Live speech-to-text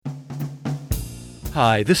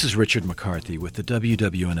Hi, this is Richard McCarthy with the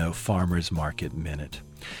WWNO Farmers Market Minute.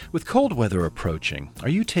 With cold weather approaching, are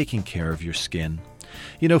you taking care of your skin?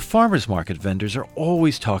 You know, farmers market vendors are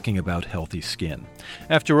always talking about healthy skin.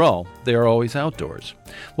 After all, they are always outdoors.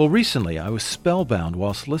 Well, recently I was spellbound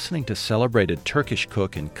whilst listening to celebrated Turkish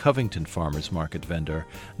cook and Covington Farmers Market vendor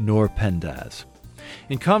Nur Pendaz.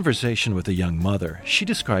 In conversation with a young mother, she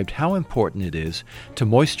described how important it is to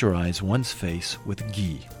moisturize one's face with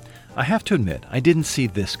ghee. I have to admit, I didn't see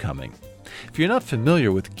this coming. If you're not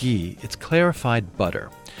familiar with ghee, it's clarified butter.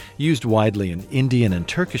 Used widely in Indian and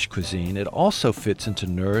Turkish cuisine, it also fits into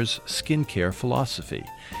Nur's skincare philosophy.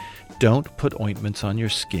 Don't put ointments on your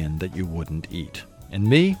skin that you wouldn't eat. And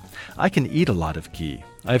me, I can eat a lot of ghee.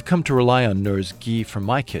 I've come to rely on Nur's ghee for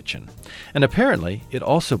my kitchen. And apparently, it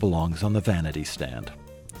also belongs on the vanity stand.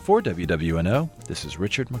 For WWNO, this is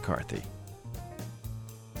Richard McCarthy.